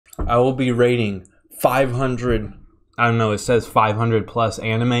I will be rating 500. I don't know. It says 500 plus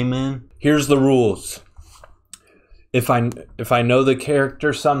anime men. Here's the rules. If I know the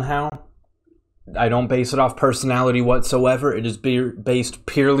character somehow, I don't base it off personality whatsoever. It is based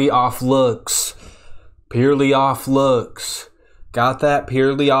purely off looks. Purely off looks. Got that?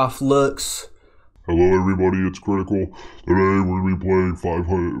 Purely off looks. Hello everybody, it's Critical. Today we're gonna be playing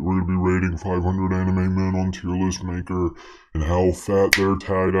 500. We're gonna be rating 500 anime men on Tier List Maker and how fat their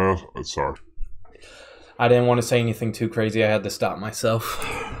tight ass. Sorry. I didn't want to say anything too crazy. I had to stop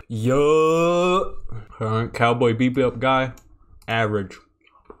myself. Yo. Alright, Cowboy Bebop guy. Average.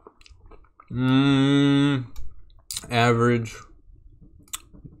 Average.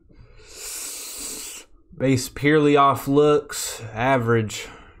 Based purely off looks. Average.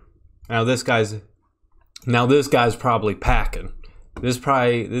 Now this guy's probably packing. This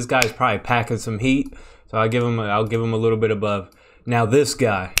guy's probably packing some heat. So I'll give him a little bit above. Now this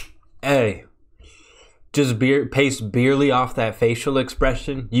guy, hey, just based barely off that facial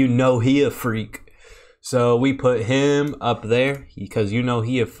expression, you know he a freak. So we put him up there because you know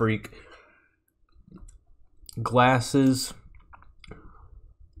he a freak. Glasses,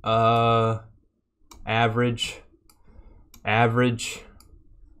 average.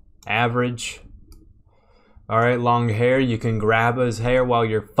 Alright, long hair. You can grab his hair while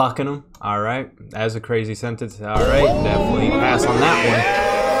you're fucking him. Alright, that's a crazy sentence. Alright, definitely pass on that one.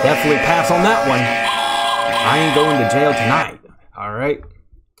 Definitely pass on that one. I ain't going to jail tonight. Alright.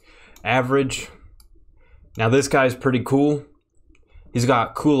 Average. Now this guy's pretty cool. He's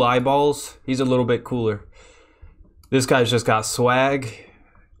got cool eyeballs. He's a little bit cooler. This guy's just got swag.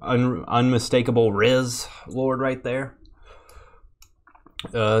 Unmistakable Riz Lord right there.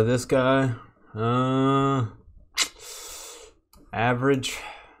 This guy, average,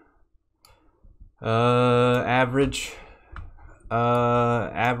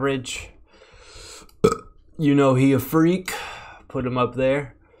 average, you know he a freak, put him up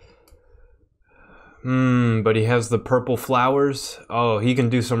there. But he has the purple flowers. Oh, he can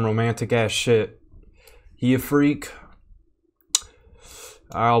do some romantic ass shit. He a freak.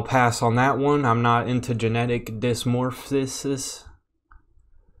 I'll pass on that one. I'm not into genetic dysmorphosis.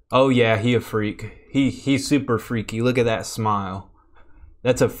 Oh yeah, he a freak. He's super freaky. Look at that smile.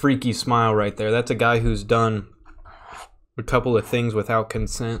 That's a freaky smile right there. That's a guy who's done a couple of things without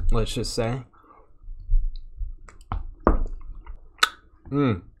consent, let's just say.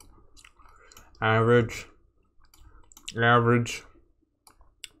 Average.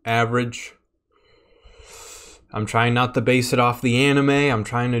 I'm trying not to base it off the anime. I'm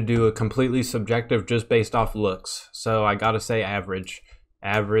trying to do a completely subjective just based off looks. So I gotta say average.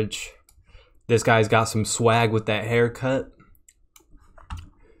 Average. This guy's got some swag with that haircut.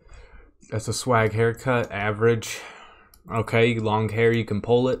 That's a swag haircut. Average. Okay, long hair, you can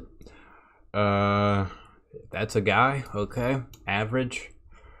pull it. That's a guy. Okay, average.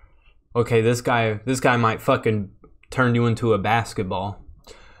 Okay, this guy might fucking turn you into a basketball.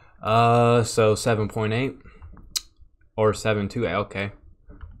 So 7.8 or 7.2. Okay.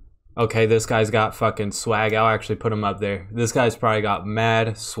 Okay, this guy's got fucking swag. I'll actually put him up there. This guy's probably got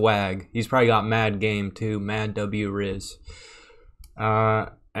mad swag. He's probably got mad game too. Mad W Riz.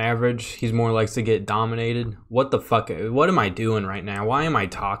 Average. He's more likes to get dominated. What the fuck? What am I doing right now? Why am I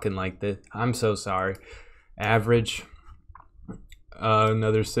talking like this? I'm so sorry. Average.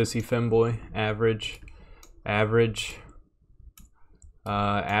 Another sissy femboy. Average. Average.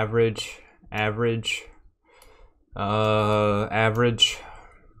 Average. Average. Average.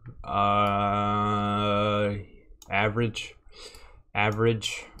 Average,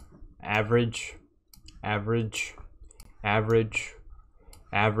 average, average, average, average,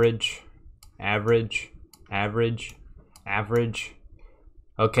 average, average, average, average.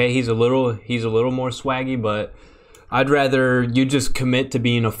 Okay, he's a little more swaggy, but I'd rather you just commit to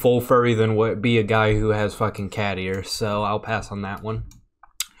being a full furry than be a guy who has fucking cat ears. So I'll pass on that one.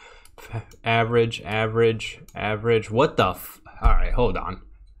 Average, average, average. What the all right, hold on.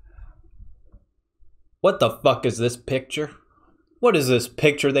 What the fuck is this picture? What is this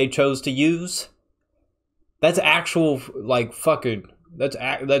picture they chose to use? That's actual, like, fucking, that's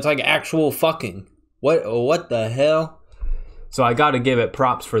like actual fucking. What the hell? So I gotta give it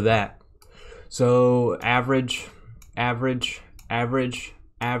props for that. So average, average, average,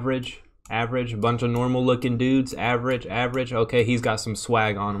 average, average. A bunch of normal looking dudes. Average, average. Okay, he's got some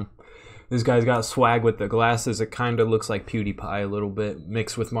swag on him. This guy's got swag with the glasses. It kind of looks like PewDiePie a little bit,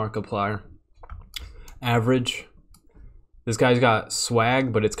 mixed with Markiplier. Average. This guy's got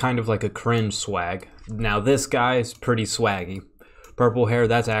swag, but it's kind of like a cringe swag. Now this guy's pretty swaggy. Purple hair,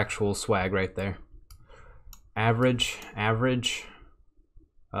 that's actual swag right there. Average, average,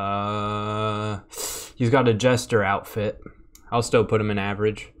 He's got a jester outfit. I'll still put him in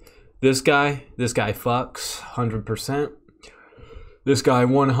average. This guy fucks 100%. This guy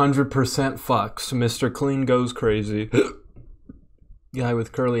 100% fucks. Mr. Clean goes crazy. Guy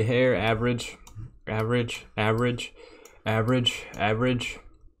with curly hair, average.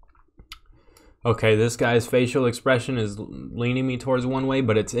 Okay, this guy's facial expression is leaning me towards one way,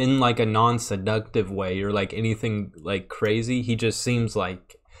 but it's in like a non-seductive way or like anything like crazy. He just seems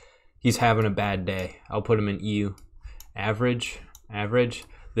like he's having a bad day. I'll put him in EU. Average.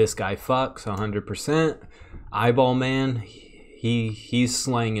 This guy fucks 100%. Eyeball man, he's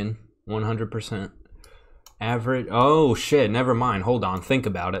slanging 100%. Average. Oh shit, never mind. Hold on, think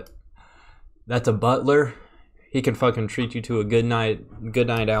about it. That's a butler. He can fucking treat you to a good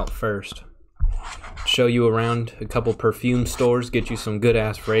night out first. Show you around a couple perfume stores, get you some good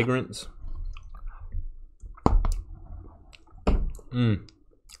ass fragrance. Looks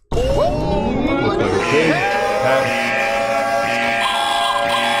like a pig.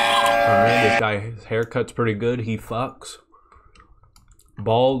 Alright, this guy's haircut's pretty good. He fucks.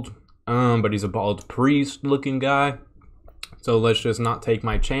 Bald, but he's a bald priest looking guy. So let's just not take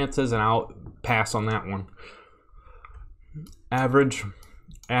my chances and I'll pass on that one. Average.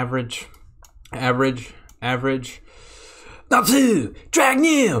 Natsu! Drag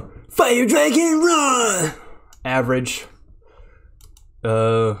new! Fire dragon run! Average.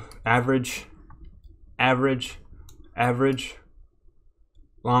 Average.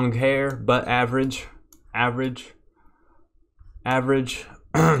 Long hair, but average.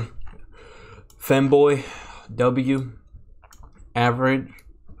 Femboy. W. Average.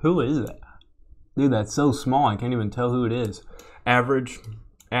 Who is that? Dude, that's so small I can't even tell who it is. Average.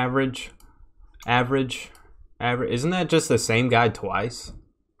 Isn't that just the same guy twice?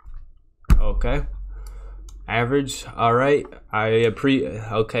 Okay. Average. Alright.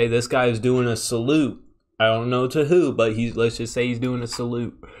 Okay, this guy is doing a salute. I don't know to who, but let's just say he's doing a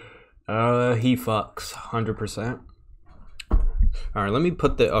salute. He fucks 100%. Alright, let me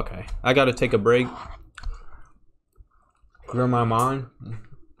put okay. I gotta take a break. Clear my mind.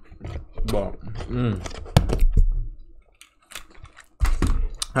 Well,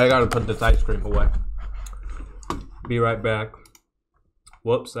 I gotta put this ice cream away. Be right back.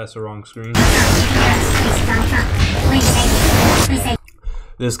 Whoops, that's the wrong screen.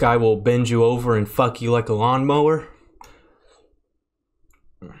 This guy will bend you over and fuck you like a lawnmower.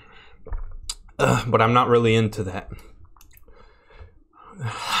 But I'm not really into that.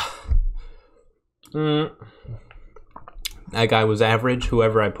 That guy was average.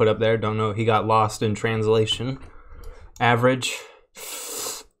 Whoever I put up there, don't know. He got lost in translation. Average.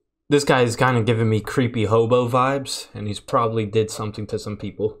 This guy is kind of giving me creepy hobo vibes, and he's probably did something to some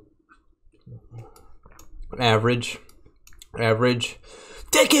people. Average.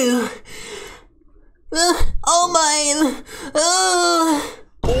 Take you. All mine.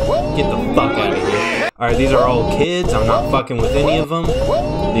 Get the fuck out of here. Alright, these are all kids. I'm not fucking with any of them.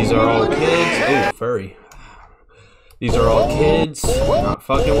 These are all kids. Ooh, furry. These are all kids. I'm not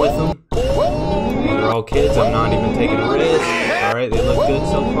fucking with them. These are all kids. I'm not even taking a risk. Alright, they look good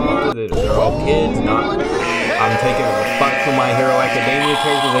so far. They're all kids. I'm taking a fuck from My Hero Academia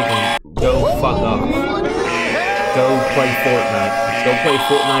characters. They can go fuck off. Go play Fortnite. Go play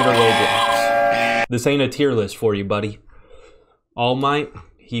Fortnite or Roblox. This ain't a tier list for you, buddy. All Might,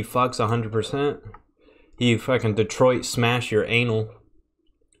 he fucks 100%. He fucking Detroit smash your anal.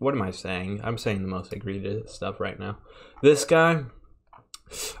 What am I saying? I'm saying the most egregious stuff right now. This guy,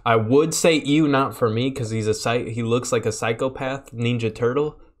 I would say ew, not for me, because he looks like a psychopath Ninja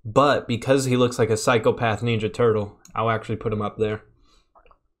Turtle. But because he looks like a psychopath Ninja Turtle, I'll actually put him up there.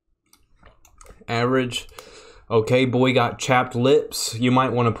 Average. Okay, boy got chapped lips. You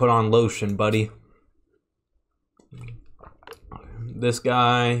might want to put on lotion, buddy. This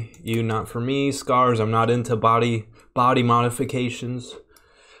guy, you not for me. Scars, I'm not into body modifications.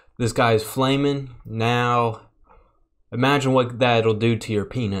 This guy's flaming. Now, imagine what that'll do to your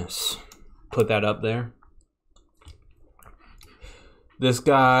penis. Put that up there. This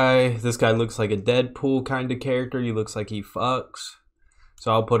guy looks like a Deadpool kind of character. He looks like he fucks.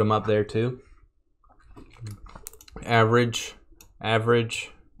 So I'll put him up there too. Average. That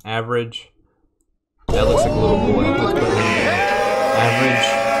looks like a little boy. Let's put him there. Average.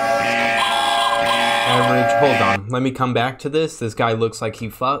 Hold on. Let me come back to this. This guy looks like he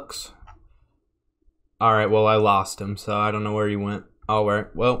fucks. Alright, well, I lost him, so I don't know where he went.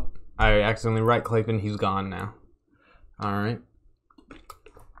 Alright, well, I accidentally right-clicked and he's gone now. Alright.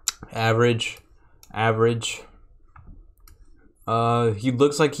 Average. He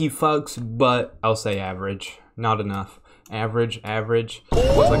looks like he fucks, but I'll say average. Not enough. Average, average.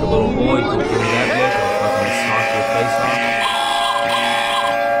 Looks like a little boy. Don't give me that look. I'll fucking sock your face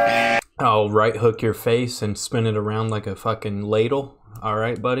off. I'll right hook your face and spin it around like a fucking ladle.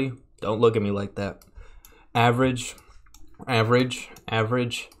 Alright, buddy? Don't look at me like that. Average, average,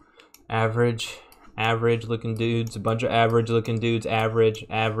 average, average, average looking dudes. A bunch of average looking dudes. Average,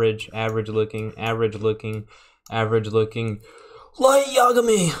 average, average looking, average looking, average looking. Light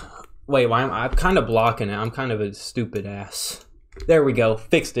Yagami! Wait, why am I'm kind of blocking it. I'm kind of a stupid ass. There we go.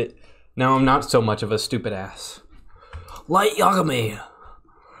 Fixed it. Now I'm not so much of a stupid ass. Light Yagami!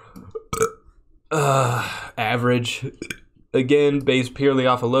 Average. Again, based purely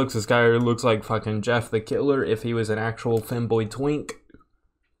off of looks, this guy looks like fucking Jeff the Killer if he was an actual femboy twink.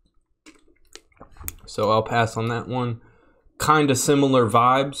 So I'll pass on that one. Kind of similar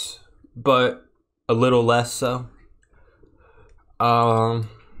vibes, but a little less so.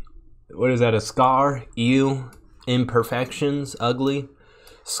 What is that, a scar? Ew. Imperfections. Ugly.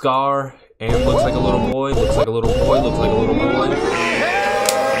 Scar. And looks like a little boy. Looks like a little boy. Looks like a little boy.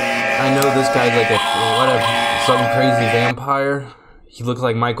 I know this guy's like some crazy vampire. He looks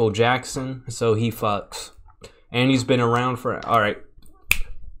like Michael Jackson, so he fucks. And he's been around for... Alright.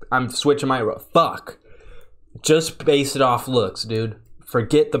 I'm switching my... Fuck. Just base it off looks, dude.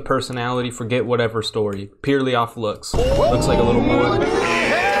 Forget the personality. Forget whatever story. Purely off looks. Looks like a little boy.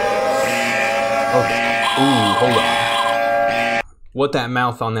 Okay. Ooh, hold on. What that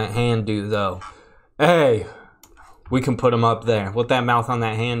mouth on that hand do, though? Hey, we can put him up there. What that mouth on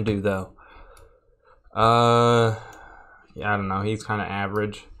that hand do, though? Yeah, I don't know. He's kind of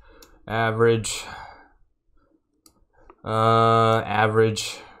average. Average.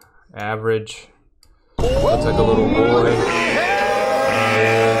 Average. Average. Looks like a little boy.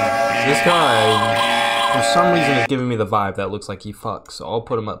 This guy, for some reason, is giving me the vibe that looks like he fucks, so I'll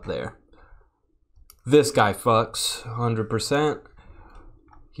put him up there. This guy fucks, 100%.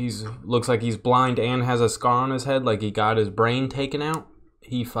 Looks like he's blind and has a scar on his head, like he got his brain taken out.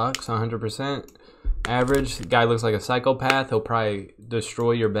 He fucks, 100%. Average. The guy looks like a psychopath. He'll probably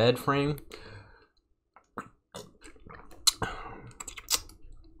destroy your bed frame.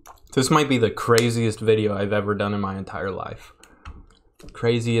 This might be the craziest video I've ever done in my entire life.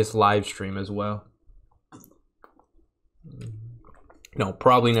 Craziest live stream as well. No,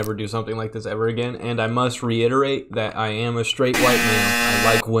 probably never do something like this ever again. And I must reiterate that I am a straight white man.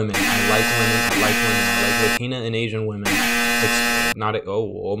 I like women. I like women. I like women. I like Latina and Asian women.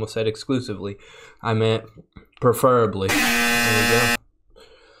 Almost said exclusively. I meant preferably. There we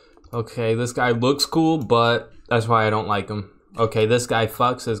go. Okay, this guy looks cool, but that's why I don't like him. Okay, this guy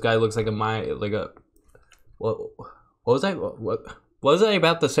fucks. This guy looks like what was I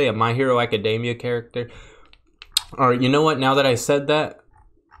about to say? A My Hero Academia character? Alright, you know what? Now that I said that,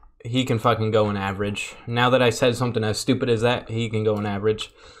 he can fucking go in average. Now that I said something as stupid as that, he can go in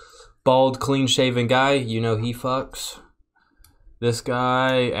average. Bald, clean-shaven guy, you know he fucks. This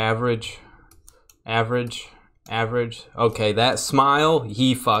guy, average. Average. Average. Okay, that smile,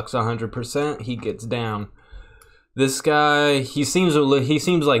 he fucks 100%. He gets down. This guy, he seems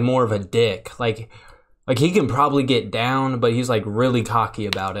like more of a dick. Like he can probably get down, but he's like really cocky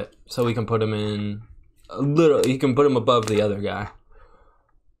about it. So we can put him in... you can put him above the other guy.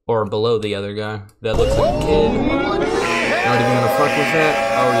 Or below the other guy. That looks like a kid. Not even gonna fuck with that.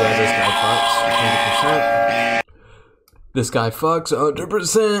 Oh yeah, this guy fucks 100%. This guy fucks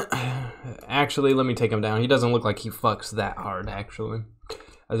 100%. Actually, let me take him down. He doesn't look like he fucks that hard, actually.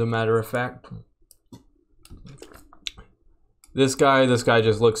 As a matter of fact. This guy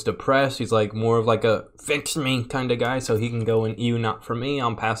just looks depressed. He's like more of like a fix me kind of guy. So he can go in you, not for me.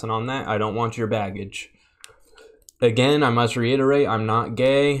 I'm passing on that. I don't want your baggage. Again, I must reiterate, I'm not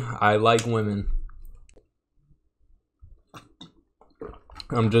gay. I like women.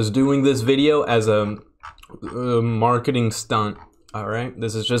 I'm just doing this video as a marketing stunt. Alright?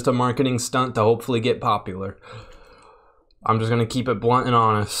 This is just a marketing stunt to hopefully get popular. I'm just going to keep it blunt and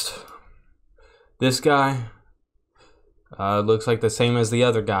honest. This guy looks like the same as the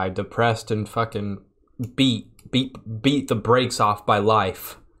other guy. Depressed and fucking beat the brakes off by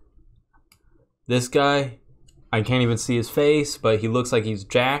life. This guy... I can't even see his face, but he looks like he's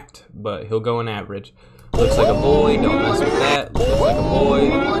jacked, but he'll go in average. Looks like a boy, don't mess with that. Looks like a boy,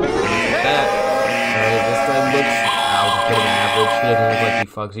 don't mess with that. Alright, this guy looks... I'll put him in average. He doesn't look like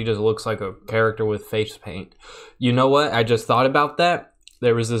he fucks, he just looks like a character with face paint. You know what? I just thought about that.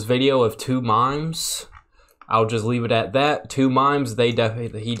 There was this video of two mimes. I'll just leave it at that. Two mimes, he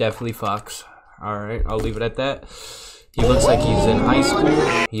definitely fucks. Alright, I'll leave it at that. He looks like he's in high school.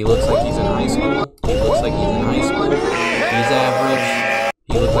 He looks like he's in high school. He looks like he's in high school. He's average.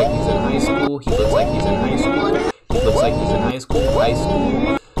 He looks like he's in high school. He looks like he's in high school. He looks like he's high school, high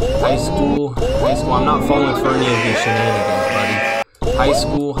school, high school, high school. I'm not falling for any of these shenanigans, buddy. High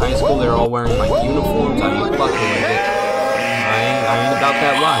school, they're all wearing like uniforms. I ain't fucking with it. I ain't about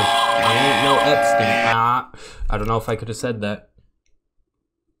that life. I ain't no Epstein. I don't know if I could have said that.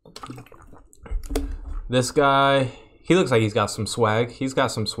 This guy, he looks like he's got some swag. He's got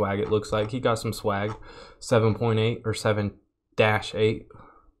some swag, it looks like. He got some swag. 7.8 or 7-8.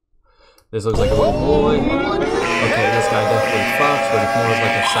 This looks like a little boy. Okay, this guy definitely fucks, but it's more of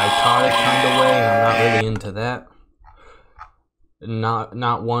like a psychotic kind of way, and I'm not really into that.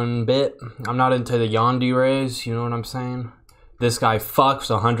 Not one bit. I'm not into the yanderes, you know what I'm saying? This guy fucks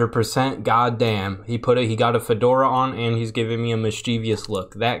 100%. Goddamn. He got a fedora on, and he's giving me a mischievous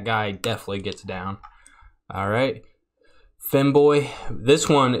look. That guy definitely gets down. Alright. Femboy. This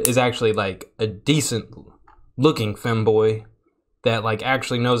one is actually like a decent looking femboy that like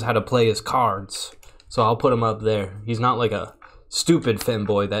actually knows how to play his cards. So I'll put him up there. He's not like a stupid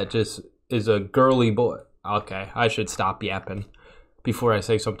femboy that just is a girly boy. Okay, I should stop yapping before I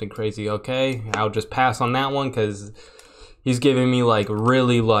say something crazy. Okay, I'll just pass on that one because he's giving me like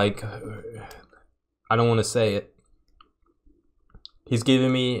really like, I don't want to say it. He's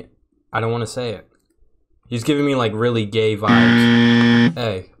giving me, I don't want to say it. He's giving me like really gay vibes.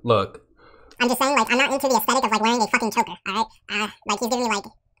 Hey, look. I'm just saying, like, I'm not into the aesthetic of like wearing a fucking choker, alright? Like he's giving me like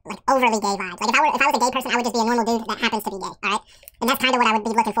overly gay vibes. Like if I was a gay person, I would just be a normal dude that happens to be gay, alright? And that's kind of what I would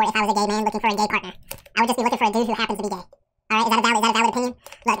be looking for if I was a gay man looking for a gay partner. I would just be looking for a dude who happens to be gay. Alright, is that a valid opinion?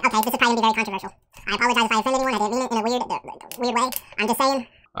 Look, okay, this is probably gonna be very controversial. I apologize if I offended anyone. I didn't mean it in a weird way. I'm just saying.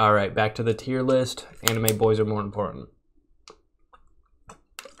 Alright, back to the tier list. Anime boys are more important.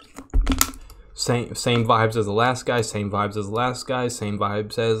 Same vibes as the last guy, same vibes as the last guy, same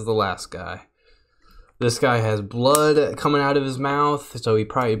vibes as the last guy. This guy has blood coming out of his mouth, so he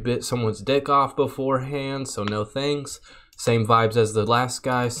probably bit someone's dick off beforehand, so no thanks. Same vibes as the last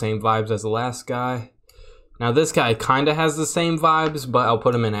guy, same vibes as the last guy. Now this guy kind of has the same vibes, but I'll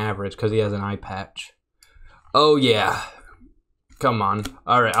put him in average because he has an eye patch. Oh yeah. Come on.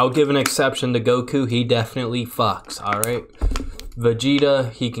 Alright, I'll give an exception to Goku. He definitely fucks, alright?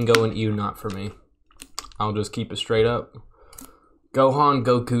 Vegeta, he can go in ew, not for me. I'll just keep it straight up. Gohan,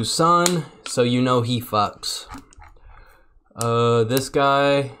 Goku's son, so you know he fucks. This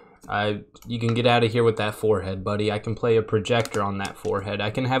guy, you can get out of here with that forehead, buddy. I can play a projector on that forehead. I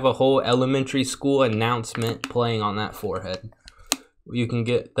can have a whole elementary school announcement playing on that forehead. You can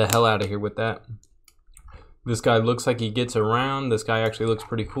get the hell out of here with that. This guy looks like he gets around. This guy actually looks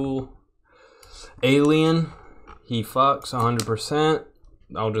pretty cool. Alien, he fucks 100%.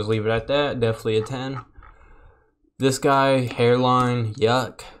 I'll just leave it at that. Definitely a 10. This guy, hairline,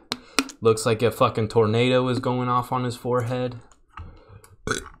 yuck. Looks like a fucking tornado is going off on his forehead.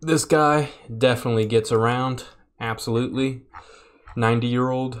 This guy definitely gets around. Absolutely.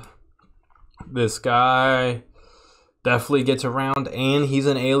 90-year-old. This guy definitely gets around. And he's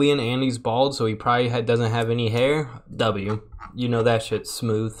an alien and he's bald, so he probably doesn't have any hair. W. You know that shit's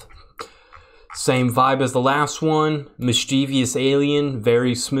smooth. Same vibe as the last one. Mischievous alien.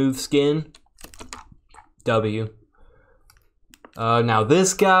 Very smooth skin. W. Now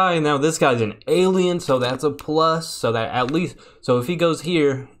this guy's an alien, so that's a plus. So that at least, so if he goes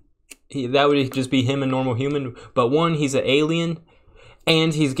here, that would just be him, a normal human. But one, he's an alien,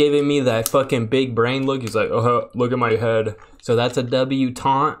 and he's giving me that fucking big brain look. He's like, oh, look at my head. So that's a W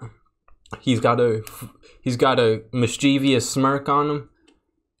taunt. He's got a mischievous smirk on him.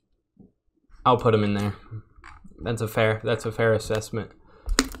 I'll put him in there. That's a fair assessment.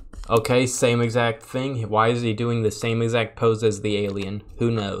 Okay, same exact thing. Why is he doing the same exact pose as the alien?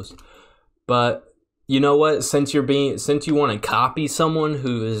 Who knows? But you know what? Since you want to copy someone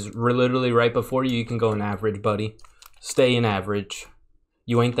who is literally right before you, you can go in average, buddy. Stay in average.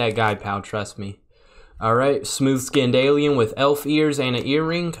 You ain't that guy, pal. Trust me. All right, smooth-skinned alien with elf ears and an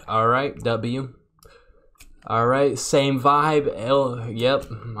earring. All right, W. All right, same vibe. L. Yep.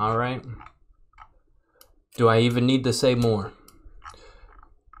 All right. Do I even need to say more?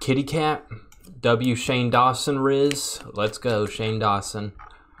 Kitty Cat, W. Shane Dawson Riz. Let's go, Shane Dawson.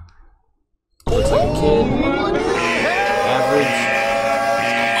 Looks like a kid. Average.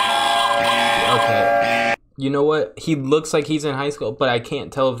 Okay. You know what? He looks like he's in high school, but I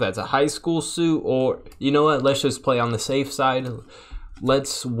can't tell if that's a high school suit or... You know what? Let's just play on the safe side.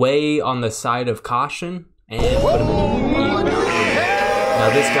 Let's weigh on the side of caution and put him in.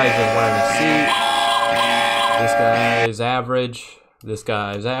 Now this guy's just wearing a suit. This guy is average. This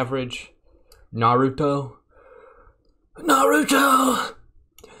guy is average. Naruto. Naruto!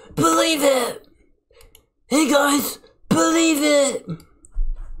 Believe it! Hey guys, believe it!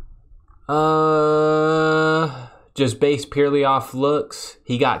 just based purely off looks,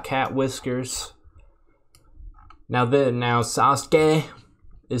 he got cat whiskers. Now Sasuke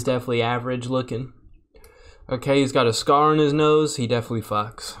is definitely average looking. Okay, he's got a scar on his nose. He definitely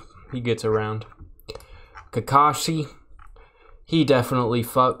fucks. He gets around. Kakashi, he definitely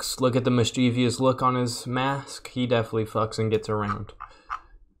fucks. Look at the mischievous look on his mask. He definitely fucks and gets around.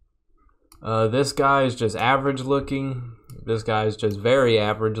 This guy is just average looking. This guy is just very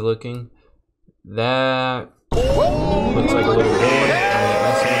average looking. That looks like a little boy. I ain't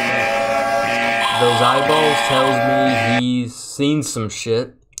messing with that. Those eyeballs tells me he's seen some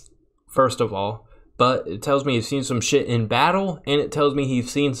shit, first of all. But it tells me he's seen some shit in battle, and it tells me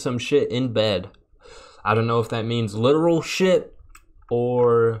he's seen some shit in bed. I don't know if that means literal shit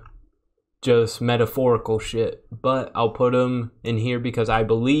or just metaphorical shit. But I'll put him in here because I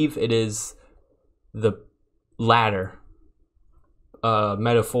believe it is the latter.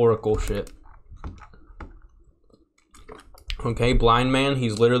 Metaphorical shit. Okay, blind man,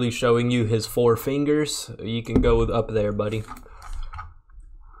 he's literally showing you his 4 fingers. You can go up there, buddy.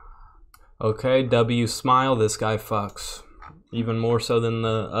 Okay, W smile, this guy fucks. Even more so than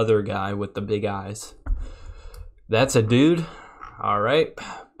the other guy with the big eyes. That's a dude. Alright,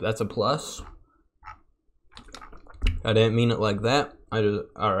 that's a plus. I didn't mean it like that.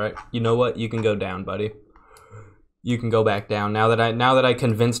 Alright, you know what? You can go down, buddy. You can go back down. Now that I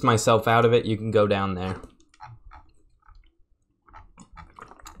convinced myself out of it, you can go down there.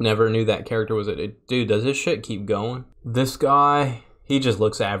 Never knew that character was a dude. Does this shit keep going? This guy, he just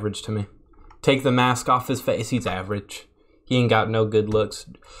looks average to me. Take the mask off his face, he's average. He ain't got no good looks.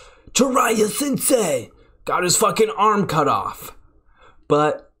 Jiraiya Sensei got his fucking arm cut off.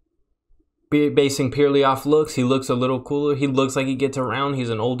 But basing purely off looks, he looks a little cooler. He looks like he gets around. He's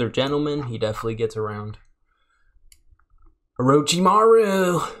an older gentleman. He definitely gets around.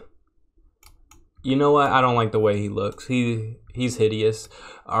 Orochimaru. You know what? I don't like the way he looks. He's hideous.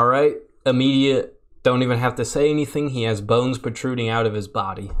 Alright. Immediate. Don't even have to say anything. He has bones protruding out of his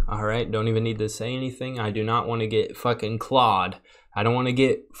body. Alright? Don't even need to say anything. I do not want to get fucking clawed. I don't want to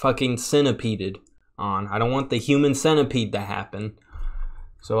get fucking centipeded on. I don't want the human centipede to happen.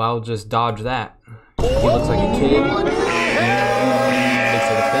 So I'll just dodge that. He looks like a kid. He looks like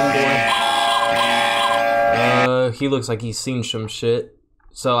a femboy. He looks like he's seen some shit.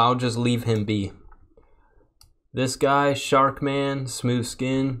 So I'll just leave him be. This guy, Shark Man, smooth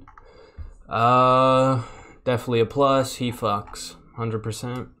skin. Definitely a plus. He fucks.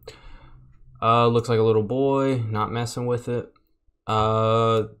 100%. Looks like a little boy. Not messing with it.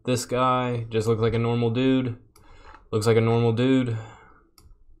 This guy just looks like a normal dude. Looks like a normal dude.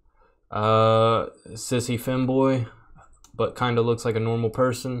 Sissy femboy, but kind of looks like a normal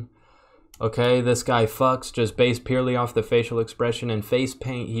person. Okay, this guy fucks, just based purely off the facial expression and face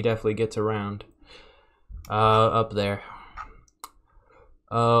paint. He definitely gets around. Up there.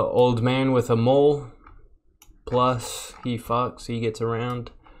 Old man with a mole, plus he fucks, he gets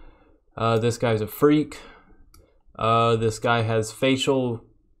around. This guy's a freak. This guy has facial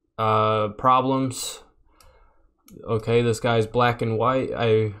problems. Okay, this guy's black and white.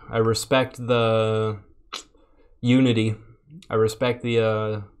 I respect the unity. I respect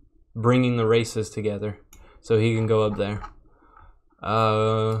the bringing the races together. So he can go up there.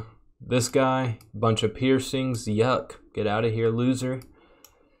 This guy, bunch of piercings. Yuck. Get out of here, loser.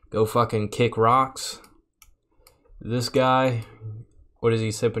 Go fucking kick rocks. This guy, what is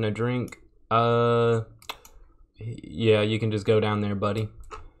he sipping a drink? Yeah, you can just go down there, buddy.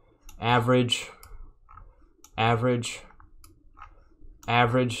 Average. Average.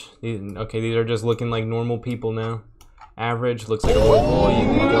 Average. Okay, these are just looking like normal people now. Average. Looks like a little boy. You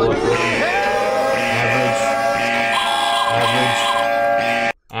can go up there.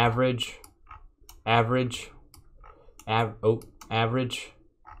 Average. Average. Average.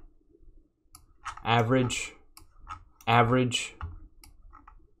 Average. Average.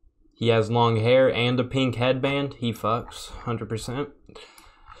 He has long hair and a pink headband. He fucks. 100%.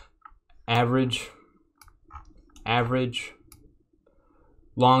 Average. Average.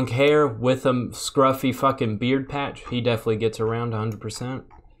 Long hair with a scruffy fucking beard patch. He definitely gets around 100%.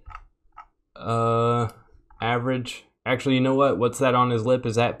 Average. Actually, you know what? What's that on his lip?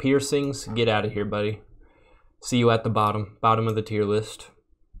 Is that piercings? Get out of here, buddy. See you at the bottom. Bottom of the tier list.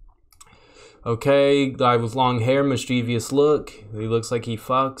 Okay, guy with long hair, mischievous look. He looks like he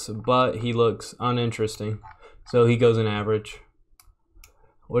fucks, but he looks uninteresting. So he goes in average.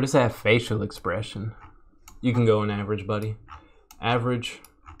 What is that facial expression? You can go in average, buddy. Average.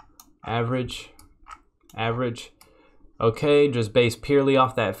 Average. Average. Okay, just based purely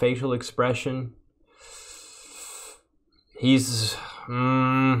off that facial expression. He's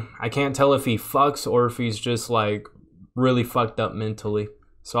I can't tell if he fucks or if he's just like really fucked up mentally.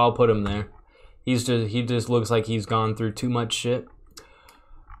 So I'll put him there. He just looks like he's gone through too much shit.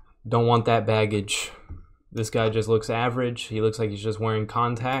 Don't want that baggage. This guy just looks average. He looks like he's just wearing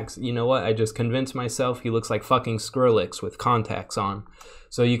contacts. You know what? I just convinced myself he looks like fucking Skrillex with contacts on.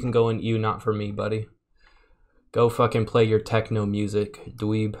 So you can go in you, not for me, buddy. Go fucking play your techno music,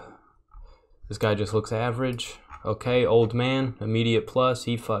 dweeb. This guy just looks average. Okay, old man, immediate plus.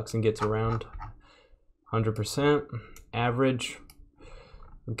 He fucks and gets around. 100%. Average.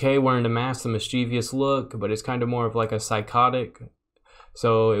 Okay, wearing a mask, the mischievous look, but it's kind of more of like a psychotic.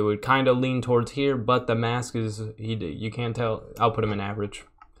 So it would kind of lean towards here, but the mask is, you can't tell. I'll put him in average.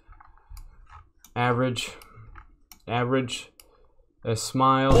 Average. Average. A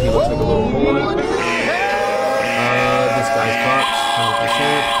smile. He looks like a little boy. This guy fucks,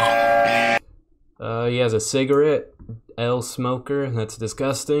 100%. He has a cigarette. L smoker. That's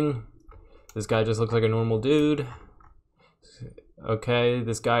disgusting. This guy just looks like a normal dude. Okay,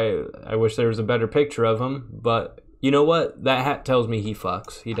 this guy, I wish there was a better picture of him, but you know what? That hat tells me he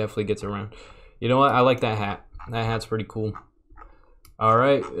fucks. He definitely gets around. You know what? I like that hat. That hat's pretty cool.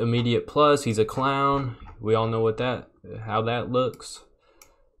 Alright, immediate plus. He's a clown. We all know how that looks.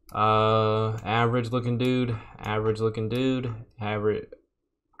 Average looking dude. Average looking dude. Average.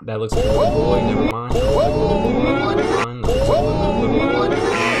 That looks like a little boy. Never mind. That looks like a little boy. Never mind. That looks like a little boy. Never mind.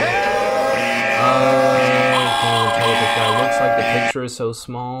 Can't even tell what this guy looks like. The picture is so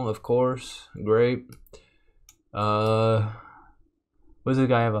small, of course. Great. What does this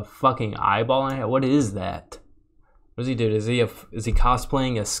guy have? A fucking eyeball in it? What is that? What does he do? Is he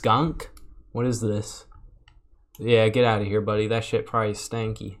cosplaying a skunk? What is this? Yeah, get out of here, buddy. That shit probably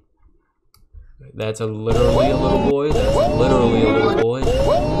stanky. That's literally a little boy. That's literally a little boy.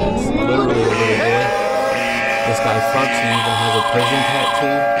 That's literally a little boy. This guy fucks. He even has a prison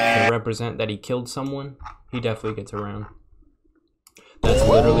tattoo to represent that he killed someone. He definitely gets around. That's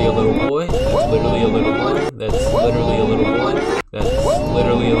literally a little boy. That's literally a little boy. That's literally a little boy. That's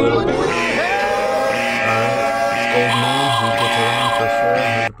literally a little boy. Alright. Old man, he gets around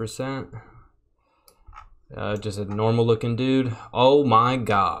for sure, 100%. Just a normal looking dude. Oh my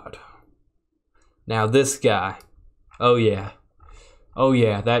god. Now this guy. Oh yeah. Oh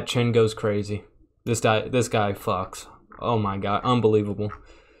yeah, that chin goes crazy. This guy fucks. Oh my god, unbelievable.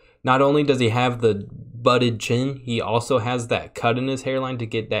 Not only does he have the butted chin, he also has that cut in his hairline to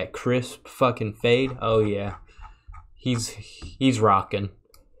get that crisp fucking fade. Oh yeah. He's rocking.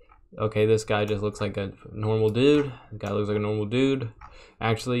 Okay, this guy just looks like a normal dude. The guy looks like a normal dude.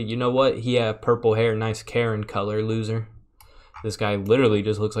 Actually, you know what? He had purple hair, nice Karen color, loser. This guy literally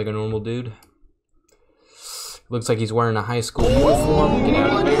just looks like a normal dude. Looks like he's wearing a high school uniform. Get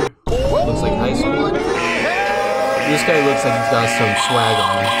out of here. Looks like high school. This guy looks like he's got some swag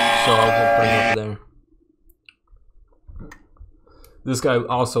on him, so I'll put him up there. This guy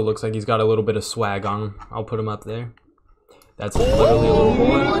also looks like he's got a little bit of swag on him. I'll put him up there. That's literally a little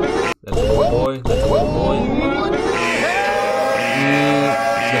boy. That's a little boy. That's a little boy.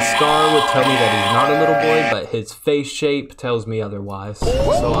 The scar would tell me that he's not a little boy, but his face shape tells me otherwise.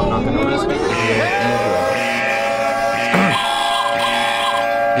 So I'm not going to risk it.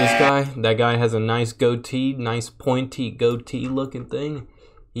 This guy, that guy has a nice goatee, nice pointy goatee looking thing.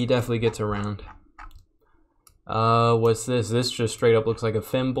 He definitely gets around. What's this? This just straight up looks like a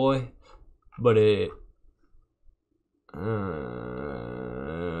femboy, but he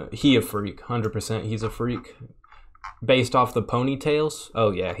a freak, 100%. He's a freak. Based off the ponytails, oh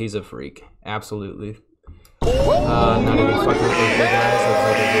yeah, he's a freak, absolutely. Not even fucking with those big eyes. Looks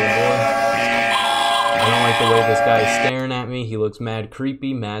like a little boy. I don't like the way this guy is staring at me. He looks mad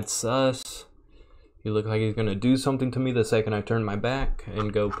creepy, mad sus. He looks like he's gonna do something to me the second I turn my back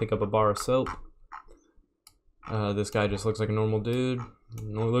and go pick up a bar of soap. This guy just looks like a normal dude.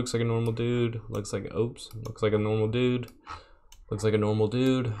 Looks like a normal dude. Looks like, oops. Looks like a normal dude. Looks like a normal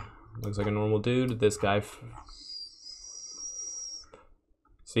dude. Looks like a normal dude. This guy.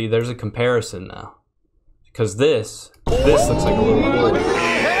 See, there's a comparison now. Because this looks like a little boy.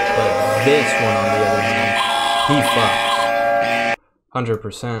 But this one, on the other hand, he fucks.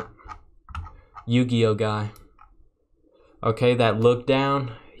 100%. Yu-Gi-Oh guy. Okay, that look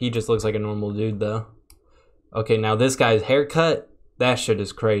down. He just looks like a normal dude, though. Okay, now this guy's haircut, that shit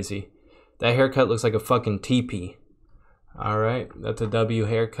is crazy. That haircut looks like a fucking teepee. Alright, that's a W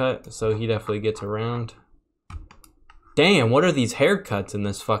haircut, so he definitely gets around. Damn, what are these haircuts in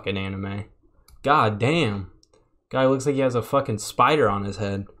this fucking anime? God damn. Guy looks like he has a fucking spider on his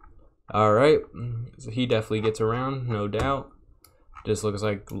head. Alright, so he definitely gets around, no doubt. Just looks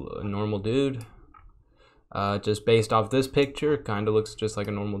like a normal dude. Just based off this picture, kind of looks just like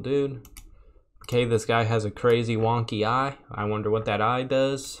a normal dude. Okay, this guy has a crazy wonky eye. I wonder what that eye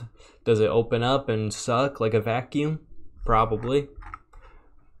does. Does it open up and suck like a vacuum? Probably.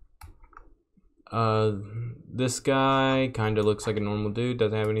 This guy kind of looks like a normal dude.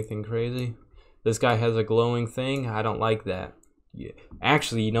 Doesn't have anything crazy. This guy has a glowing thing. I don't like that. Yeah.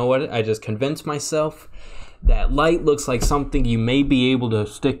 Actually, you know what? I just convinced myself that light looks like something you may be able to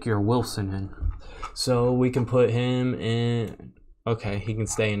stick your Wilson in. So we can put him in. Okay, he can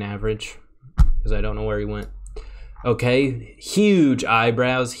stay in average because I don't know where he went. Okay, huge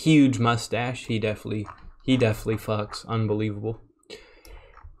eyebrows, huge mustache. He definitely fucks. Unbelievable.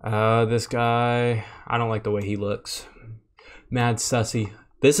 This guy, I don't like the way he looks. Mad sussy.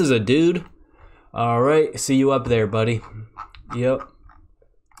 This is a dude. All right, see you up there, buddy. Yep.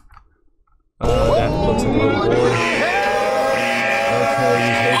 That looks like a little boy. Okay,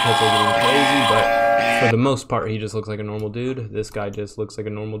 these haircuts are getting crazy, but for the most part, he just looks like a normal dude. This guy just looks like a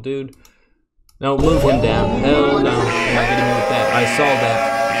normal dude. No, move him down. Hell no, you're not getting me with that. I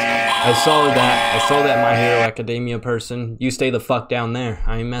saw that, My Hero Academia person. You stay the fuck down there.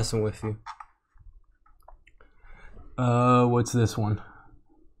 I ain't messing with you. What's this one?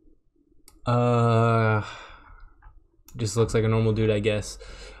 Just looks like a normal dude, I guess.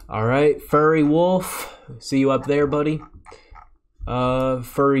 Alright, Furry Wolf. See you up there, buddy.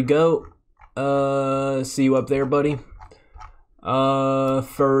 Furry Goat. See you up there, buddy.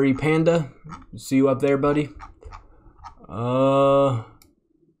 Furry Panda. See you up there, buddy. I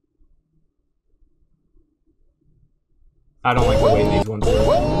don't like the way these ones work.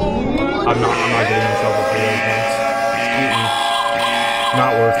 I'm not getting in trouble for those ones.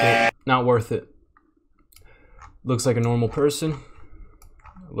 Not worth it. Not worth it. Looks like a normal person.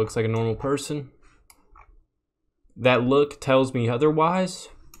 Looks like a normal person. That look tells me otherwise,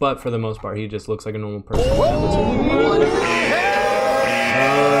 but for the most part, he just looks like a normal person. That looks like a normal boy.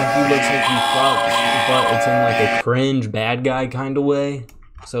 He looks like he fucks, but it's in like a cringe bad guy kind of way,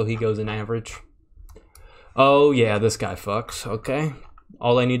 so he goes in average. Oh yeah, this guy fucks. Okay,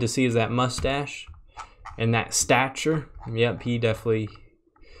 all I need to see is that mustache and that stature. Yep, he definitely.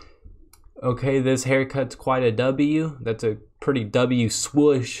 Okay, this haircut's quite a W. That's a pretty W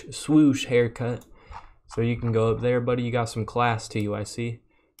swoosh haircut. So you can go up there, buddy. You got some class to you, I see.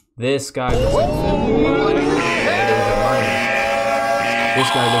 This guy looks like a femboy. That is a minor. This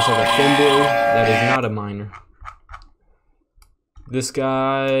guy looks like a femboy. That is not a minor. This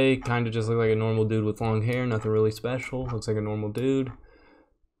guy kind of just looks like a normal dude with long hair. Nothing really special. Looks like a normal dude.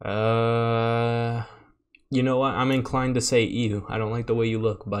 You know what? I'm inclined to say ew. I don't like the way you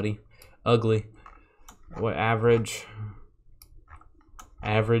look, buddy. Ugly. What, average?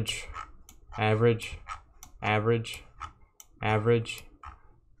 Average. Average. Average. Average.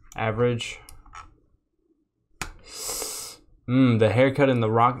 Average. The haircut and the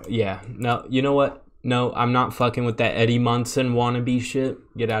rock. Yeah. No, you know what? No, I'm not fucking with that Eddie Munson wannabe shit.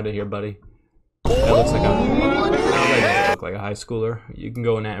 Get out of here, buddy. That looks like a. No, that doesn't look like a high schooler. You can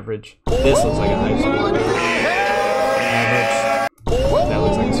go in average. This looks like a high schooler. Average. That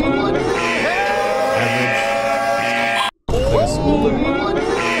looks like a schooler. Average. Looks like a schooler.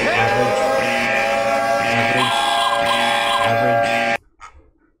 Average. Average. Average.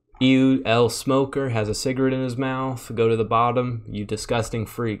 EUL smoker has a cigarette in his mouth. Go to the bottom. You disgusting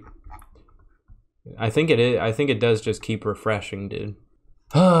freak. I think it is. I think it does just keep refreshing, dude.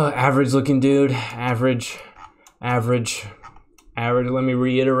 Average looking dude. Average. Average. Average. Let me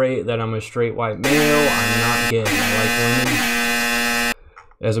reiterate that I'm a straight white male. I'm not gay. I like women.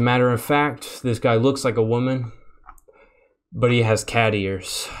 As a matter of fact, this guy looks like a woman, but he has cat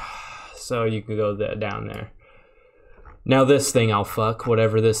ears. So you can go down there. Now this thing I'll fuck,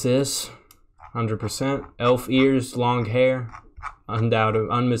 whatever this is. 100%. Elf ears, long hair.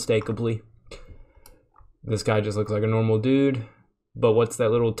 Unmistakably. This guy just looks like a normal dude. But what's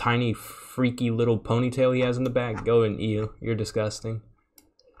that little tiny freaky little ponytail he has in the back? Go and ew. You're disgusting.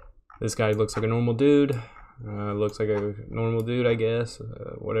 This guy looks like a normal dude. Looks like a normal dude, I guess.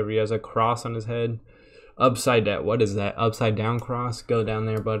 Whatever, he has a cross on his head. Upside down. What is that? Upside down cross? Go down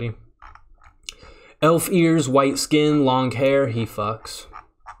there, buddy. Elf ears, white skin, long hair. He fucks.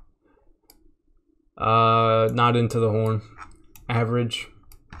 Not into the horn. Average.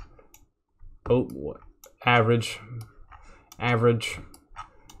 Oh, what? Average. Average.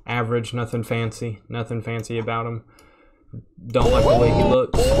 Average. Nothing fancy. Nothing fancy about him. Don't like the way he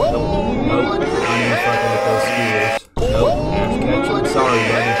looks. Nope. Nope. Not even fucking with those schoolers. Nope. Ash Ketchum. Sorry,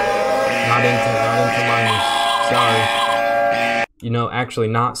 buddy. Not into minors. Sorry. You know, actually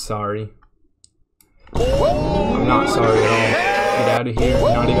not sorry. I'm not sorry at all. Get out of here.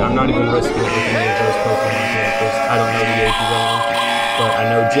 I'm not even risking it with any of those Pokemon characters. I don't know the ages of them. But I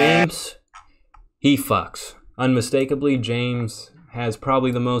know James, he fucks. Unmistakably, James has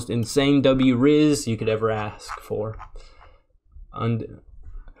probably the most insane W-Riz you could ever ask for.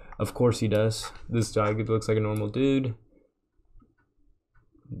 Of course he does. This guy looks like a normal dude.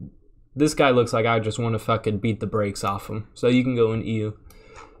 This guy looks like I just want to fucking beat the brakes off him. So you can go in EU.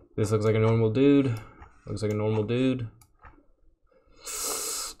 This looks like a normal dude. Looks like a normal dude.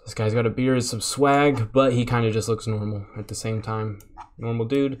 This guy's got a beard and some swag, but he kind of just looks normal at the same time. Normal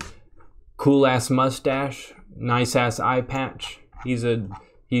dude. Cool ass mustache. Nice ass eye patch. He's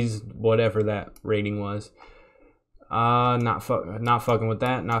whatever that rating was. Not fucking with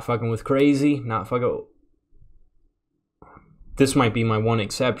that. Not fucking with crazy. Not fucking. This might be my one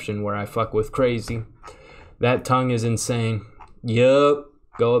exception where I fuck with crazy. That tongue is insane. Yup.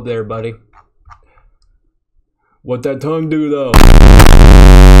 Go up there, buddy. What that tongue do, though?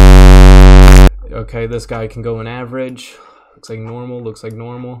 Okay, this guy can go in average. Looks like normal. Looks like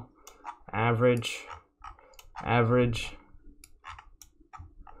normal. Average. Average.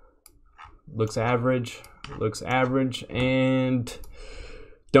 Looks average. Looks average. And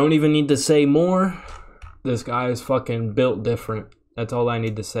don't even need to say more. This guy is fucking built different. That's all I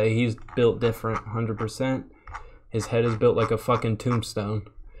need to say. He's built different, 100%. His head is built like a fucking tombstone.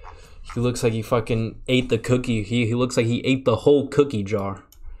 He looks like he fucking ate the cookie. He looks like he ate the whole cookie jar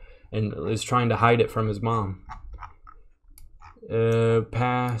and is trying to hide it from his mom.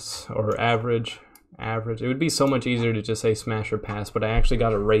 Pass or average. Average. It would be so much easier to just say smash or pass, but I actually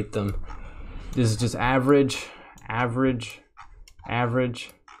got to rate them. This is just average, average, average,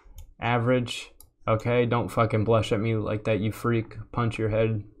 average. Okay, don't fucking blush at me like that, you freak. Punch your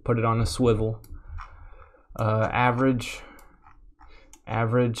head, put it on a swivel. Average,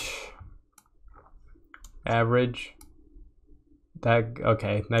 average, average.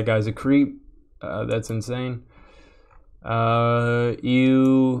 Okay, that guy's a creep. That's insane.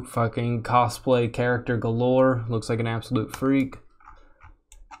 You fucking cosplay character galore. Looks like an absolute freak.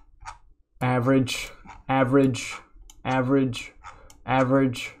 Average, average, average,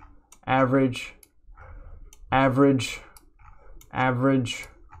 average, average, average, average,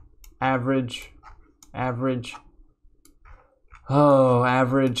 average, average. Oh,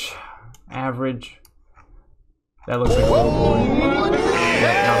 average, average. That looks like a little boy.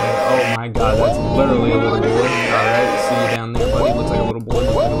 Oh my god, that's literally a little boy. Alright, see you down there, buddy. Looks like a little boy,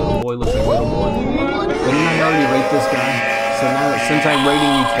 looks like a little boy, looks like a little boy. Didn't I already rate this guy? So now, since I'm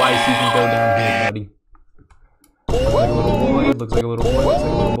rating you twice, you can go down here, buddy. Looks like a little boy, looks like a little boy, looks like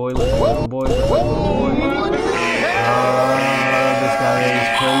a little boy, looks like a little boy, looks like a little boy. This guy is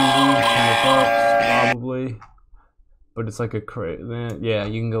crazy, kind of fucks, probably. But it's like a yeah,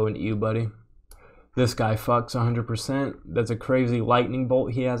 you can go into you, buddy. This guy fucks 100%. That's a crazy lightning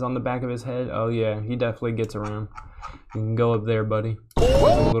bolt he has on the back of his head. Oh yeah, he definitely gets around. You can go up there, buddy. Looks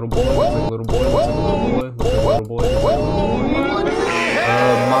like a little boy, looks like a little boy, looks like a little boy, looks like a little boy, looks like a little boy.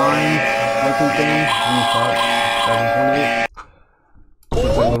 Mine looking thing, he fucks. 7.8.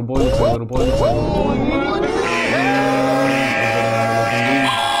 Looks like a little boy, looks like a little boy, looks like a little boy.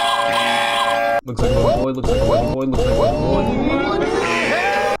 Looks like a little boy, looks like a little boy, looks like a little boy.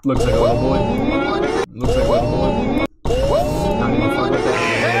 Looks like a little boy. Looks like a little boy. Not even fun with that.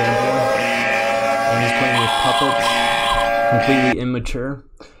 Looks like a little boy. And he's playing with puppets. Completely immature.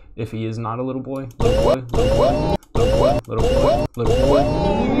 If he is not a little boy. Little boy. Little boy. Little boy. Little boy. Little boy.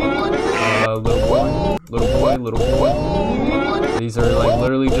 Little boy. Little boy. Little boy. These are like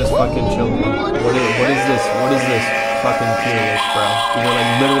literally just fucking children. What is this? What is this fucking tier list, bro? These are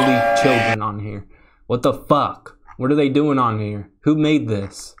like literally children on here. What the fuck? What are they doing on here? Who made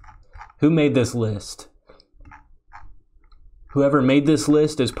this? Who made this list? Whoever made this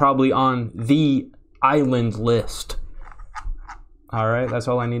list is probably on the island list. Alright, that's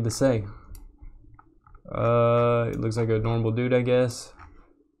all I need to say. It looks like a normal dude, I guess.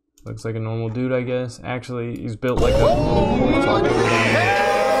 Looks like a normal dude, I guess. Actually, he's built like a little boy, so I'll put it down there.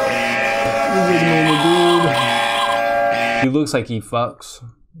 He's like a normal dude. He looks like he fucks,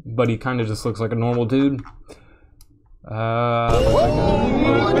 but he kind of just looks like a normal dude. Looks like a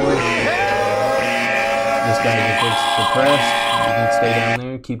little boy. This guy just looks depressed. You can stay down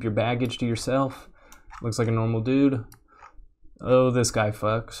there, keep your baggage to yourself. Looks like a normal dude. Oh, this guy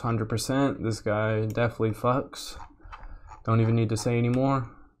fucks, 100%. This guy definitely fucks. Don't even need to say anymore.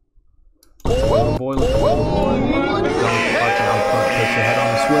 Looks like a little boy, looks like a little boy. Don't fucking put your head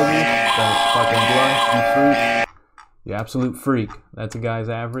on a swivel. Don't fucking blush, you freak. You absolute freak. That's a guy's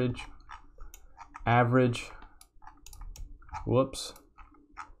average. Average. Whoops.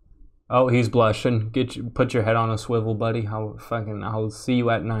 Oh, he's blushing. Put your head on a swivel, buddy. I'll see you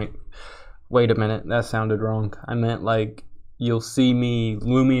at night. Wait a minute, that sounded wrong. I meant like you'll see me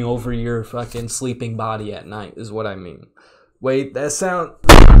looming over your fucking sleeping body at night is what I mean. Wait, that still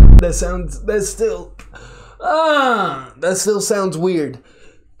sounds weird.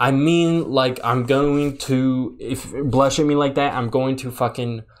 I mean, like, I'm going to, if you're blushing me like that, I'm going to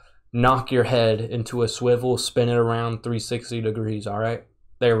fucking knock your head into a swivel, spin it around 360 degrees, alright?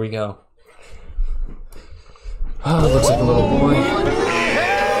 There we go. Oh, looks like a little boy.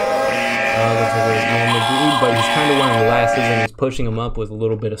 Looks like a normal dude, but he's kind of wearing glasses and he's pushing him up with a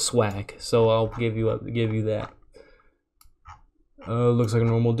little bit of swag. So I'll give you that. Looks like a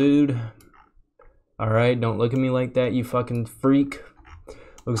normal dude. Alright, don't look at me like that, you fucking freak.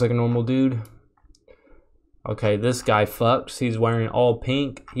 Looks like a normal dude. Okay, this guy fucks. He's wearing all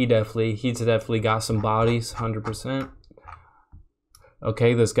pink. He's definitely got some bodies, 100%.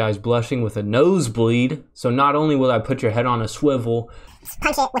 Okay, this guy's blushing with a nosebleed. So not only will I put your head on a swivel,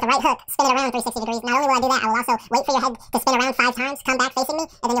 punch it with a right hook, spin it around 360 degrees. Not only will I do that, I will also wait for your head to spin around 5 times, come back facing me,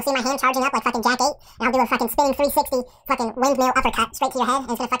 and then you'll see my hand charging up like fucking Jack 8, and I'll do a fucking spinning 360 fucking windmill uppercut straight to your head, and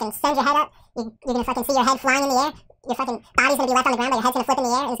it's gonna fucking send your head up. You're gonna fucking see your head flying in the air. Your fucking body's gonna be left on the ground, but your head's gonna flip in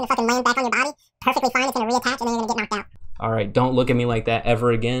the air, and it's gonna fucking land back on your body. Perfectly fine, it's gonna reattach, and then you're gonna get knocked out. Alright, don't look at me like that ever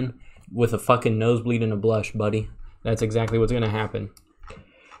again with a fucking nosebleed and a blush, buddy. That's exactly what's gonna happen.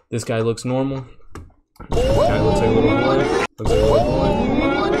 This guy looks normal. This guy looks like a little boy. Looks like a little boy.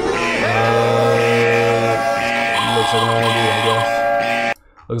 Looks like a normal dude, I guess.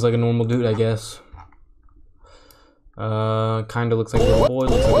 Looks like a normal dude, I guess. Kinda looks like a little boy.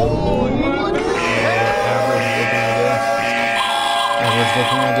 Looks like a little boy. Average looking, I guess. Average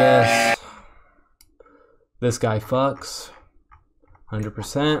looking, I guess. This guy fucks.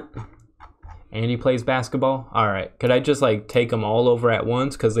 100%. And he plays basketball. Alright, could I just like take them all over at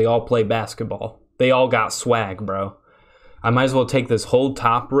once? Because they all play basketball. They all got swag, bro. I might as well take this whole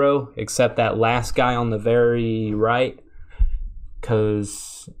top row, except that last guy on the very right.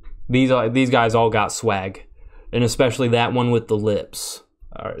 Because these guys all got swag. And especially that one with the lips.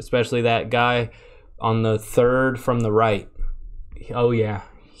 Especially that guy on the third from the right. Oh yeah,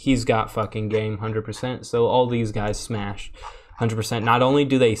 he's got fucking game, 100%. So all these guys smash. 100%. Not only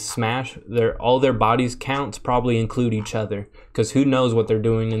do they smash, all their bodies counts probably include each other. Because who knows what they're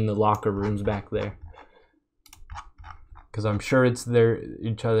doing in the locker rooms back there. Because I'm sure it's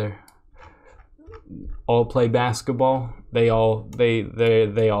each other. All play basketball. They're all,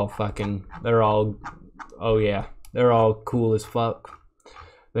 oh yeah. They're all cool as fuck.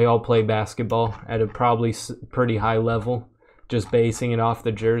 They all play basketball at a probably pretty high level. Just basing it off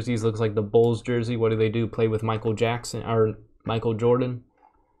the jerseys. Looks like the Bulls jersey. What do? Play with Michael Jackson or Michael Jordan,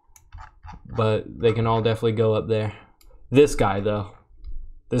 but they can all definitely go up there. This guy though,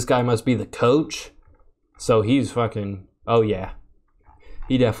 this guy must be the coach, so he's fucking, oh yeah,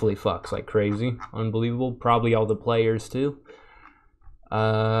 he definitely fucks like crazy. Unbelievable. Probably all the players too.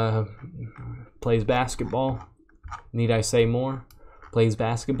 Plays basketball. Need I say more? Plays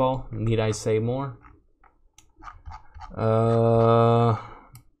basketball. Need I say more?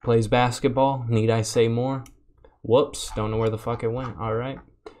 Plays basketball. Need I say more? Whoops, don't know where the fuck it went. Alright.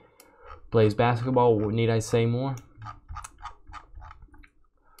 Plays basketball. Need I say more?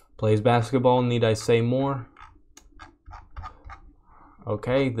 Plays basketball. Need I say more?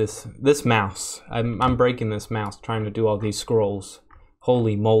 Okay, this mouse. I'm breaking this mouse trying to do all these scrolls.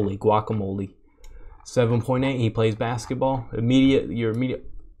 Holy moly, guacamole. 7.8, he plays basketball. Your immediate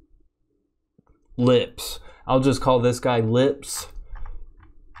lips. I'll just call this guy Lips.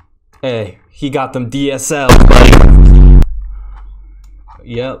 Hey, he got them DSL, buddy.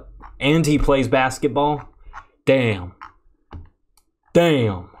 Yep. And he plays basketball. Damn.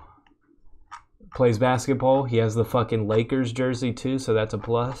 Damn. Plays basketball. He has the fucking Lakers jersey too, so that's a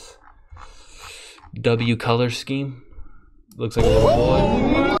plus. W color scheme. Looks like a little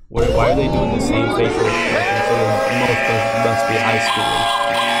boy. Why are they doing the same facial expression? So they must be high schoolers.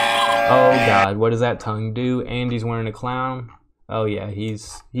 Oh god, what does that tongue do? Andy's wearing a clown. Oh yeah,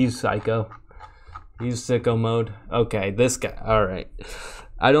 he's psycho. He's sicko mode. Okay, this guy. Alright.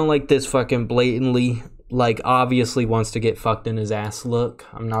 I don't like this fucking blatantly, like, obviously wants to get fucked in his ass look.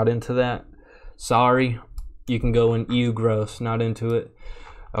 I'm not into that. Sorry. You can go in ew gross. Not into it.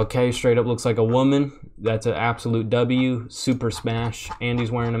 Okay, straight up looks like a woman. That's an absolute W. Super smash.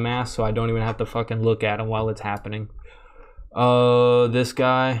 Andy's wearing a mask, so I don't even have to fucking look at him while it's happening. This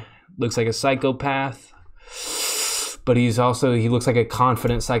guy looks like a psychopath. But he looks like a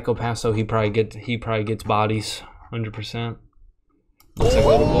confident psychopath, so he probably gets bodies, 100%. Looks like a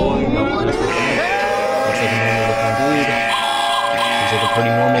little boy. No, mess with that. Looks like a normal looking dude. Looks like a a pretty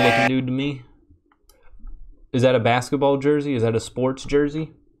normal looking dude to me. Is that a basketball jersey? Is that a sports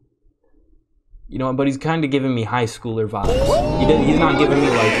jersey? You know, but he's kind of giving me high schooler vibes. He's not giving me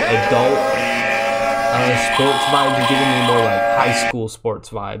like adult sports vibes. He's giving me more like high school sports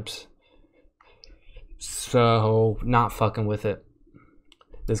vibes. So, not fucking with it.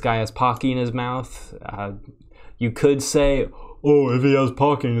 This guy has Pocky in his mouth. You could say, oh, if he has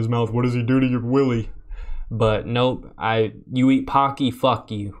Pocky in his mouth, what does he do to your willy? But nope, you eat Pocky, fuck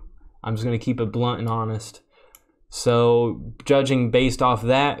you. I'm just going to keep it blunt and honest. So, judging based off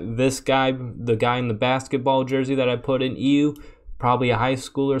that, this guy, the guy in the basketball jersey that I put in EU, probably a high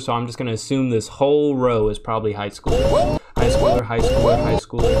schooler. So I'm just going to assume this whole row is probably high schooler. High schooler, high schooler, high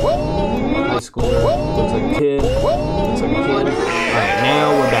schooler, high schooler. Looks like a kid. Looks like a kid. Alright,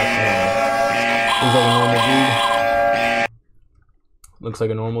 now we're back to normal. Looks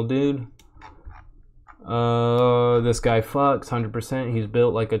like a normal dude. This guy fucks, 100%. He's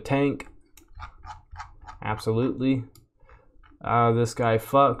built like a tank. Absolutely. This guy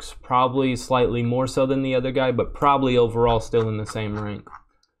fucks, probably slightly more so than the other guy, but probably overall still in the same rank.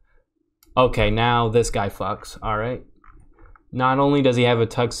 Okay, now this guy fucks, alright. Not only does he have a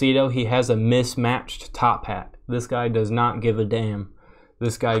tuxedo, he has a mismatched top hat. This guy does not give a damn.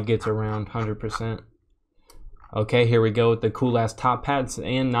 This guy gets around 100%. Okay, here we go with the cool ass top hats,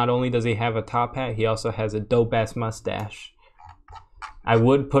 and not only does he have a top hat, he also has a dope ass mustache. I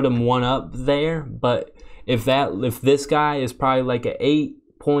would put him one up there, but if this guy is probably like a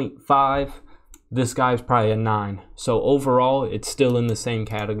 8.5, this guy is probably a 9. So overall, it's still in the same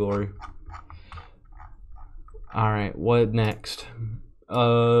category. All right, what next?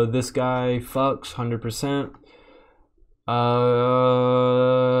 This guy fucks 100%.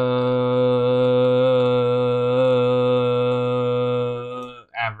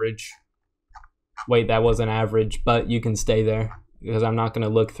 Average. Wait, that wasn't average, but you can stay there because I'm not going to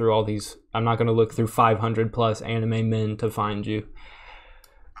look through all these. I'm not going to look through 500 plus anime men to find you.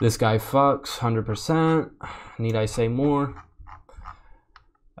 This guy fucks 100%. Need I say more?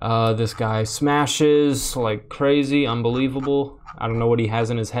 This guy smashes like crazy, unbelievable. I don't know what he has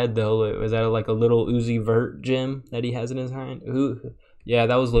in his head though. Is that like a little Uzi Vert gem that he has in his hand? Ooh. Yeah,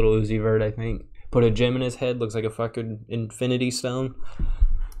 that was little Uzi Vert, I think. Put a gem in his head, looks like a fucking infinity stone.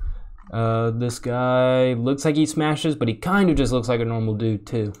 This guy looks like he smashes, but he kind of just looks like a normal dude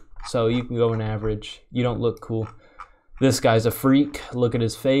too. So you can go an average. You don't look cool. This guy's a freak. Look at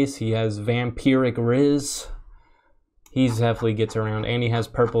his face. He has vampiric riz. He definitely gets around, and he has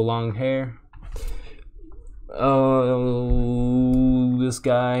purple long hair. This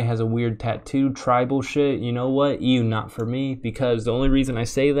guy has a weird tattoo, tribal shit. You know what? Not for me, because the only reason I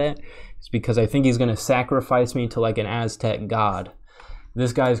say that is because I think he's gonna sacrifice me to like an Aztec god.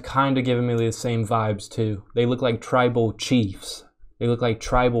 This guy's kind of giving me the same vibes too. They look like tribal chiefs. They look like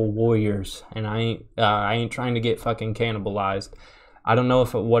tribal warriors, and I ain't trying to get fucking cannibalized. I don't know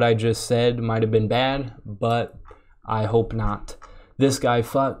if what I just said might have been bad, but I hope not. This guy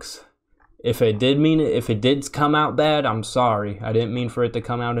fucks. If it did come out bad, I'm sorry. I didn't mean for it to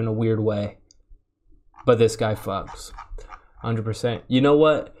come out in a weird way. But this guy fucks. 100%. You know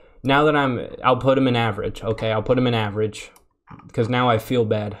what? Now that I'll put him in average. Okay, I'll put him in average. Because now I feel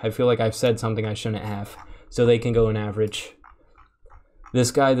bad. I feel like I've said something I shouldn't have. So they can go in average.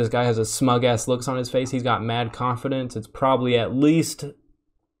 This guy has a smug ass looks on his face. He's got mad confidence. It's probably at least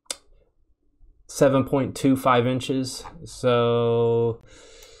 7.25 inches. So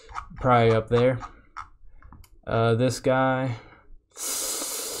probably up there. This guy,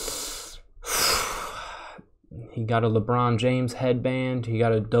 he got a LeBron James headband. He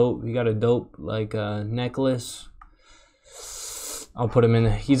got a dope like necklace. I'll put him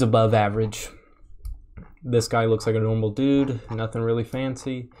in. He's above average. This guy looks like a normal dude. Nothing really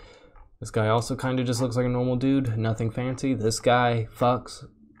fancy. This guy also kind of just looks like a normal dude. Nothing fancy. This guy fucks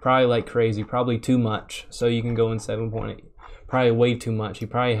probably like crazy. Probably too much. So you can go in 7.8. Probably way too much. He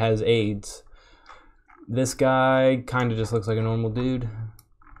probably has AIDS. This guy kind of just looks like a normal dude.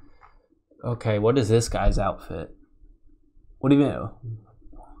 Okay, what is this guy's outfit? What do you mean?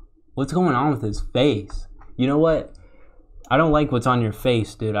 What's going on with his face? You know what? I don't like what's on your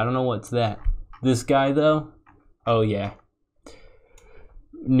face, dude. I don't know what's that. This guy, though? Oh, yeah.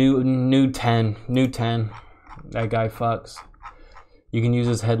 New 10. That guy fucks. You can use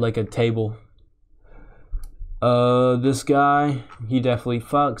his head like a table. This guy, he definitely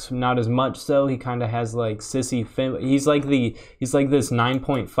fucks. Not as much so. He kind of has like sissy fem. He's like this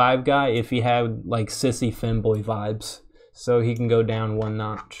 9.5 guy if he had like sissy femboy vibes. So he can go down one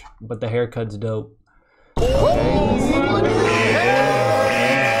notch. But the haircut's dope. Okay, that's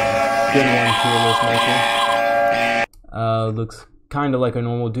good one, Fearless Maker. Looks kind of like a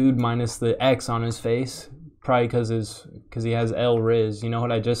normal dude minus the X on his face. Probably because he has L Riz. You know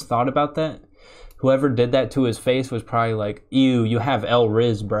what I just thought about that? Whoever did that to his face was probably like, ew, you have L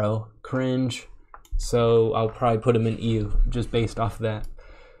Riz, bro. Cringe. So I'll probably put him in ew, just based off of that.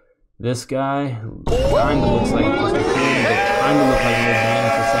 This guy kind of looks like just a kid, but kind of looks like a little man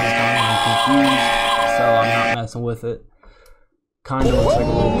at the same time. I'm confused, so I'm not messing with it. Kind of looks like a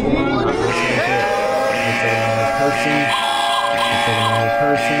little kid, not messing with it.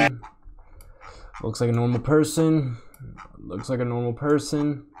 Looks like a normal person. Looks like a normal person. Looks like a normal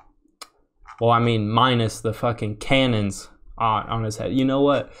person. Well, I mean, minus the fucking cannons on his head. You know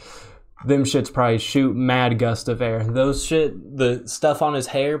what? Them shits probably shoot mad gust of air. The stuff on his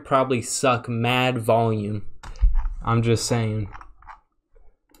hair probably suck mad volume. I'm just saying.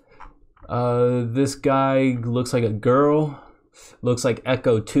 This guy looks like a girl. Looks like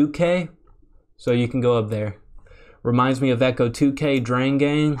Echo 2K. So you can go up there. Reminds me of Echo 2K Drain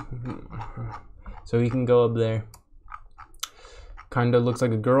Gang. So you can go up there. Kind of looks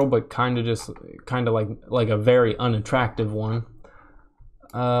like a girl, but kind of like a very unattractive one.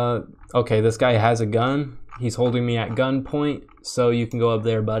 Okay, this guy has a gun. He's holding me at gunpoint, so you can go up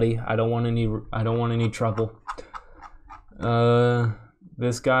there, buddy. I don't want any trouble.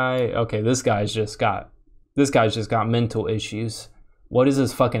 This guy's just got mental issues. What is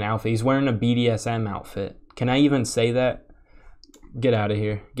his fucking outfit? He's wearing a BDSM outfit. Can I even say that? Get out of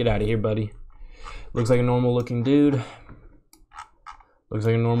here. Get out of here, buddy. Looks like a normal looking dude. Looks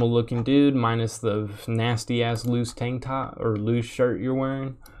like a normal looking dude minus the nasty ass loose tank top or loose shirt you're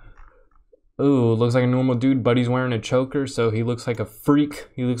wearing. Ooh, looks like a normal dude, but he's wearing a choker, so he looks like a freak.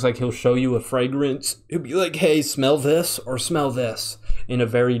 He looks like he'll show you a fragrance. He'll be like, hey, smell this or smell this in a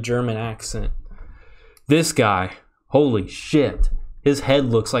very German accent. This guy, holy shit. His head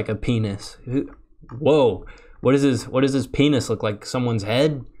looks like a penis. Whoa. What does his penis look like? Someone's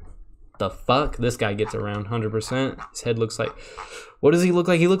head? The fuck? This guy gets around 100%. His head looks like... What does he look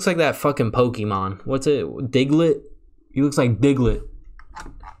like? He looks like that fucking Pokemon. What's it? Diglett? He looks like Diglett.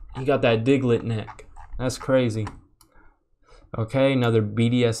 He got that Diglett neck. That's crazy. Okay, another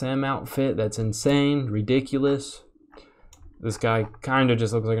BDSM outfit. That's insane. Ridiculous. This guy kind of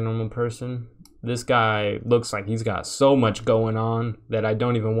just looks like a normal person. This guy looks like he's got so much going on that I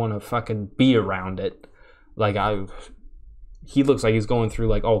don't even want to fucking be around it. Like, he looks like he's going through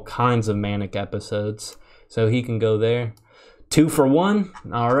like all kinds of manic episodes. So he can go there. 2 for 1.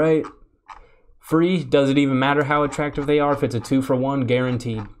 All right. Free. Doesn't even matter how attractive they are. If it's a 2 for 1,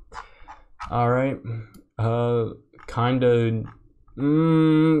 guaranteed. All right. Kind of.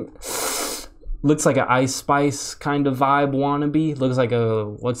 Looks like an Ice Spice kind of vibe wannabe. Looks like a,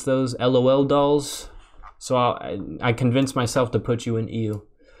 what's those? LOL dolls. So I convinced myself to put you in EU.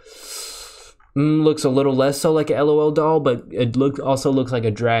 Looks a little less so like a LOL doll, but it also looks like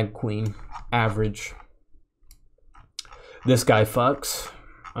a drag queen. Average. This guy fucks.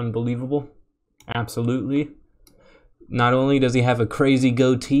 Unbelievable. Absolutely. Not only does he have a crazy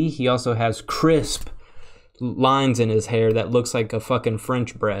goatee, he also has crisp lines in his hair that looks like a fucking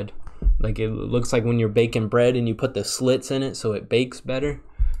French bread. Like it looks like when you're baking bread and you put the slits in it so it bakes better.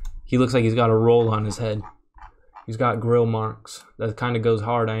 He looks like he's got a roll on his head. He's got grill marks. That kind of goes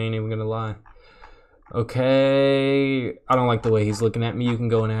hard, I ain't even gonna lie. Okay. I don't like the way he's looking at me. You can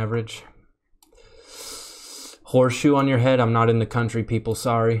go an average. Horseshoe on your head. I'm not in the country, people.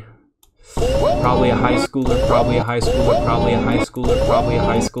 Sorry. Probably a high schooler, probably a high schooler, probably a high schooler, probably a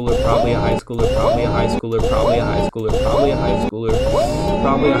high schooler, probably a high schooler, probably a high schooler, probably a high schooler,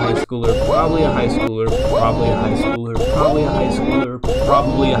 probably a high schooler, probably a high schooler, probably a high schooler, probably a high schooler, probably a high schooler,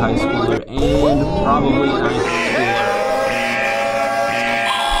 probably a high schooler, and probably a high schooler.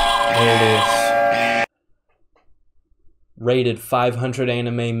 There it is. Rated 500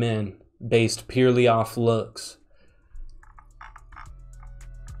 anime men, based purely off looks.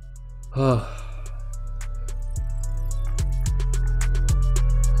 That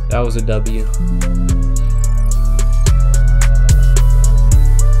was a W.